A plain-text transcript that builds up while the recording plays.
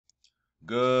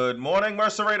Good morning,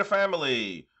 Mercer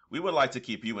family. We would like to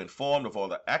keep you informed of all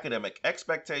the academic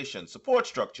expectations, support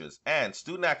structures, and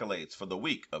student accolades for the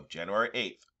week of January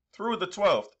 8th through the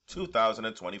 12th,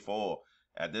 2024.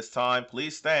 At this time,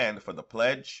 please stand for the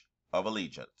Pledge of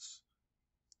Allegiance.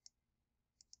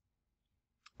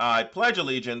 I pledge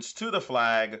allegiance to the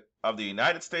flag of the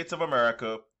United States of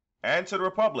America and to the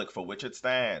republic for which it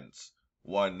stands,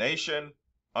 one nation,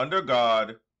 under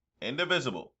God,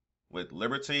 indivisible, with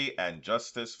liberty and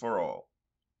justice for all.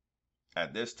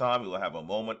 At this time, we will have a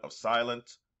moment of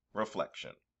silent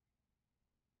reflection.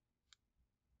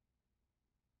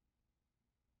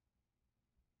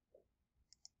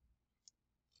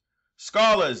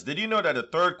 Scholars, did you know that the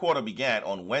third quarter began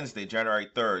on Wednesday, January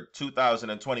 3rd,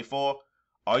 2024?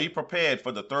 Are you prepared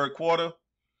for the third quarter?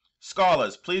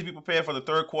 Scholars, please be prepared for the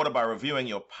third quarter by reviewing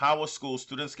your Power School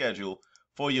student schedule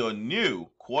for your new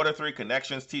Quarter 3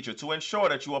 Connections teacher to ensure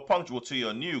that you are punctual to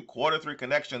your new Quarter 3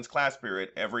 Connections class period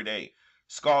every day.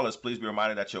 Scholars, please be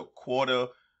reminded that your Quarter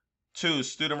 2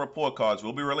 student report cards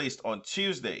will be released on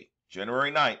Tuesday,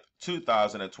 January 9th,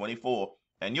 2024,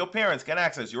 and your parents can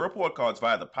access your report cards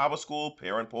via the Power School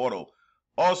Parent Portal.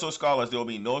 Also, scholars, there will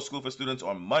be no school for students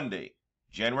on Monday,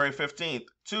 January 15th,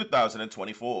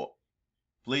 2024.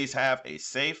 Please have a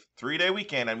safe 3-day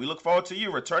weekend, and we look forward to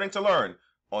you returning to learn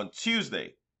on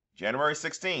Tuesday, January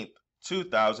 16th,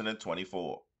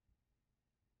 2024.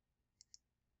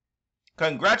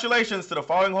 Congratulations to the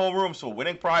following homerooms for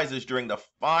winning prizes during the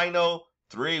final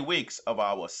 3 weeks of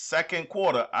our second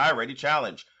quarter iReady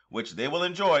Challenge, which they will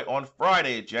enjoy on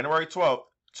Friday, January 12th,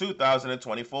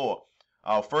 2024.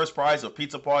 Our first prize of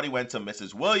Pizza Party went to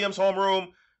Mrs. Williams' homeroom,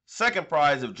 second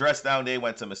prize of Dress Down Day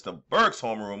went to Mr. Burke's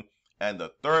homeroom, and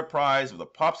the third prize of the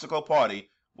Popsicle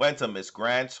Party went to Miss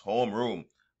Grant's homeroom.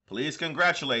 Please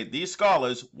congratulate these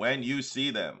scholars when you see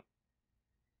them.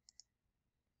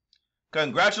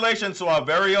 Congratulations to our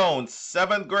very own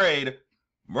 7th grade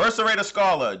Mercer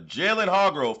scholar Jalen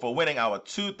Hargrove for winning our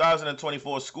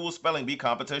 2024 School Spelling Bee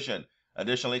competition.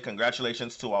 Additionally,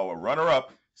 congratulations to our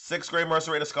runner-up 6th grade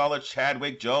Mercer scholar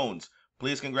Chadwick Jones.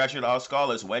 Please congratulate our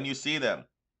scholars when you see them.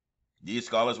 These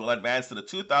scholars will advance to the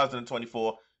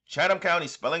 2024 Chatham County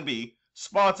Spelling Bee,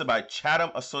 sponsored by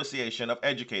Chatham Association of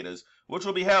Educators, which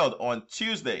will be held on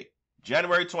Tuesday,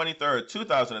 January 23rd,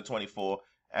 2024,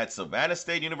 at Savannah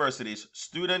State University's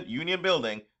Student Union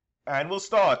Building, and will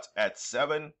start at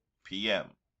 7 p.m.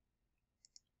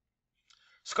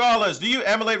 Scholars, do you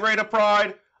emulate Raider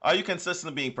Pride? Are you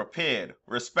consistently being prepared,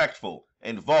 respectful,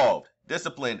 involved,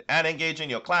 disciplined, and engaged in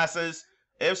your classes?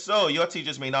 If so, your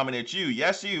teachers may nominate you,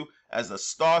 yes you, as the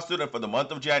star student for the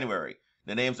month of January.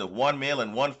 The names of one male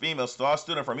and one female star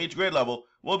student from each grade level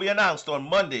will be announced on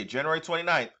Monday, January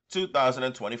 29th,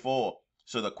 2024.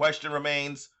 So the question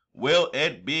remains, will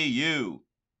it be you?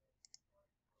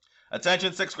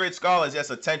 Attention 6th grade scholars,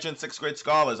 yes, attention 6th grade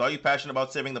scholars. Are you passionate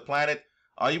about saving the planet?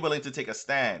 Are you willing to take a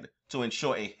stand to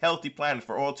ensure a healthy planet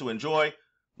for all to enjoy?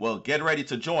 Well, get ready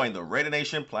to join the Raider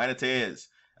Nation Planeteers.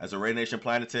 As a Raider Nation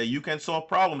Planeteer, you can solve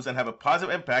problems and have a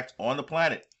positive impact on the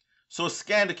planet. So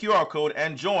scan the QR code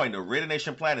and join the Raider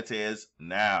Nation Planeteers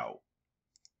now.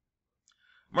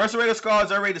 Mercer Raider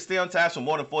scholars are ready to stay on task for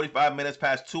more than 45 minutes,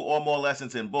 pass 2 or more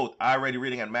lessons in both iReady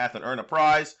Reading and Math, and earn a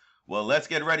prize. Well, let's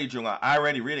get ready during our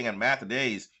iReady Reading and Math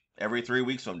days every 3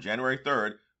 weeks from January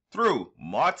 3rd through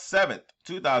March 7th,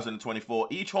 2024.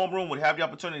 Each homeroom would have the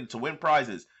opportunity to win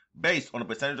prizes based on the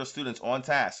percentage of students on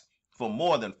task for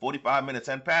more than 45 minutes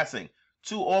and passing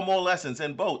 2 or more lessons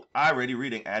in both iReady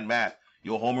Reading and Math.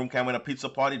 Your homeroom can win a pizza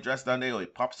party, dress down day, or a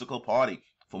popsicle party.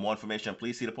 For more information,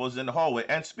 please see the posters in the hallway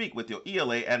and speak with your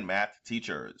ELA and math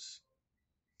teachers.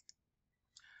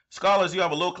 Scholars, you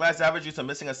have a low class average due to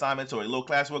missing assignments or a low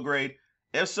classwork grade?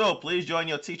 If so, please join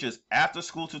your teacher's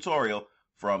after-school tutorial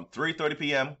from 3:30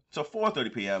 p.m. to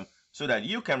 4:30 p.m. so that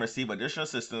you can receive additional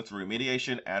assistance through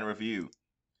remediation and review.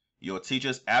 Your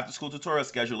teacher's after-school tutorial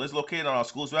schedule is located on our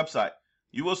school's website.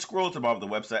 You will scroll to the bottom of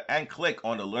the website and click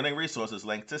on the Learning Resources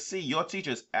link to see your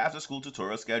teacher's after-school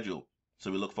tutorial schedule.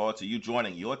 So we look forward to you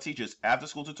joining your teacher's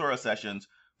after-school tutorial sessions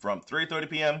from 3:30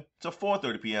 p.m. to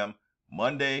 4:30 p.m.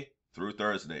 Monday through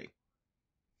Thursday.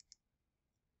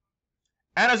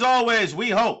 And as always,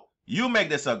 we hope you make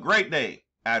this a great day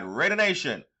at Raider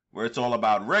Nation, where it's all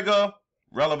about rigor,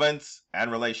 relevance,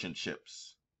 and relationships.